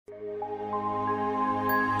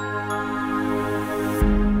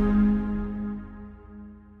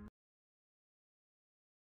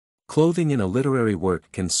Clothing in a literary work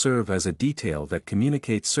can serve as a detail that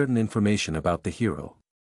communicates certain information about the hero.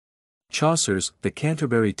 Chaucer's The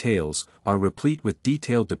Canterbury Tales are replete with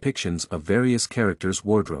detailed depictions of various characters'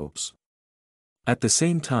 wardrobes. At the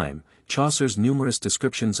same time, Chaucer's numerous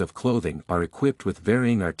descriptions of clothing are equipped with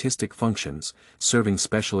varying artistic functions, serving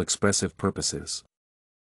special expressive purposes.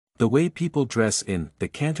 The way people dress in The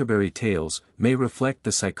Canterbury Tales may reflect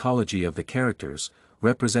the psychology of the characters,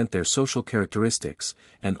 represent their social characteristics,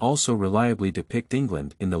 and also reliably depict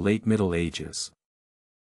England in the late Middle Ages.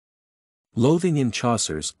 Clothing in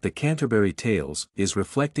Chaucer's The Canterbury Tales is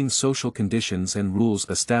reflecting social conditions and rules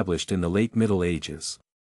established in the late Middle Ages.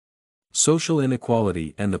 Social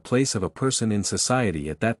inequality and the place of a person in society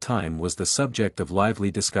at that time was the subject of lively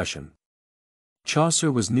discussion.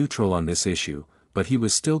 Chaucer was neutral on this issue, but he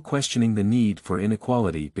was still questioning the need for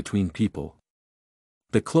inequality between people.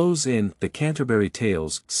 The clothes in The Canterbury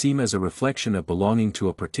Tales seem as a reflection of belonging to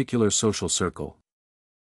a particular social circle.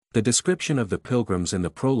 The description of the pilgrims in the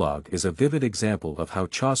prologue is a vivid example of how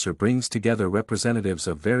Chaucer brings together representatives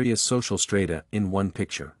of various social strata in one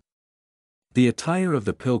picture. The attire of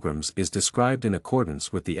the pilgrims is described in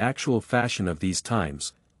accordance with the actual fashion of these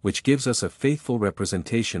times, which gives us a faithful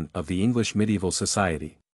representation of the English medieval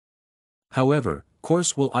society. However,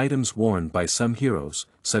 coarse wool items worn by some heroes,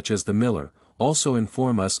 such as the miller, also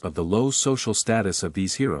inform us of the low social status of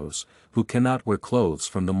these heroes, who cannot wear clothes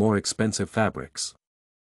from the more expensive fabrics.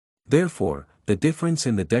 Therefore, the difference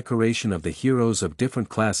in the decoration of the heroes of different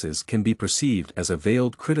classes can be perceived as a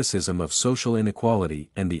veiled criticism of social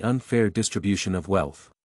inequality and the unfair distribution of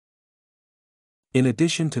wealth. In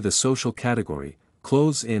addition to the social category,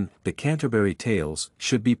 clothes in The Canterbury Tales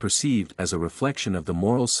should be perceived as a reflection of the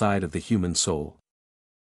moral side of the human soul.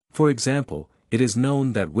 For example, it is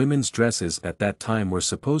known that women's dresses at that time were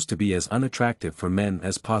supposed to be as unattractive for men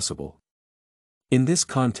as possible. In this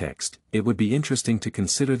context, it would be interesting to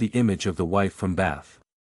consider the image of the wife from Bath.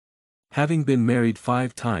 Having been married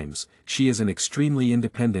 5 times, she is an extremely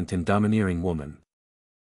independent and domineering woman.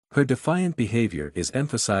 Her defiant behavior is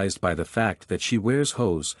emphasized by the fact that she wears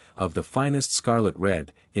hose of the finest scarlet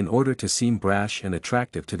red, in order to seem brash and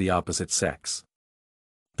attractive to the opposite sex.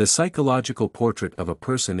 The psychological portrait of a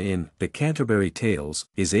person in The Canterbury Tales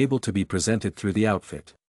is able to be presented through the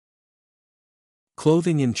outfit.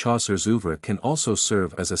 Clothing in Chaucer's oeuvre can also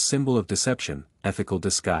serve as a symbol of deception, ethical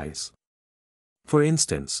disguise. For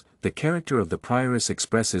instance, the character of the Prioress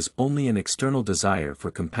expresses only an external desire for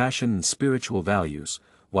compassion and spiritual values,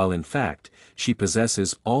 while in fact, she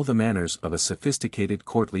possesses all the manners of a sophisticated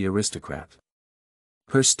courtly aristocrat.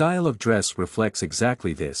 Her style of dress reflects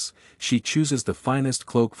exactly this. She chooses the finest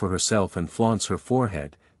cloak for herself and flaunts her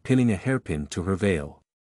forehead, pinning a hairpin to her veil.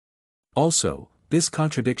 Also, this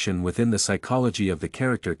contradiction within the psychology of the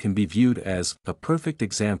character can be viewed as a perfect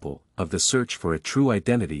example of the search for a true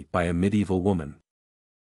identity by a medieval woman.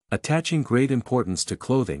 Attaching great importance to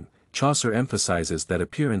clothing, Chaucer emphasizes that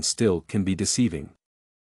appearance still can be deceiving.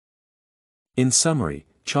 In summary,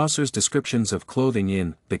 Chaucer's descriptions of clothing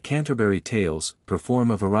in The Canterbury Tales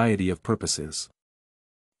perform a variety of purposes.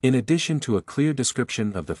 In addition to a clear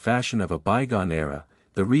description of the fashion of a bygone era,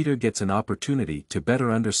 the reader gets an opportunity to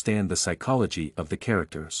better understand the psychology of the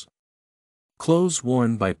characters. Clothes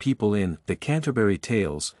worn by people in The Canterbury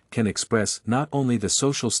Tales can express not only the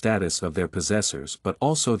social status of their possessors but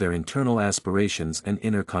also their internal aspirations and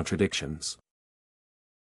inner contradictions.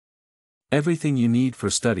 Everything you need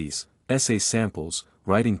for studies, essay samples,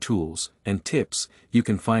 writing tools, and tips, you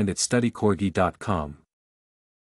can find at studycorgi.com.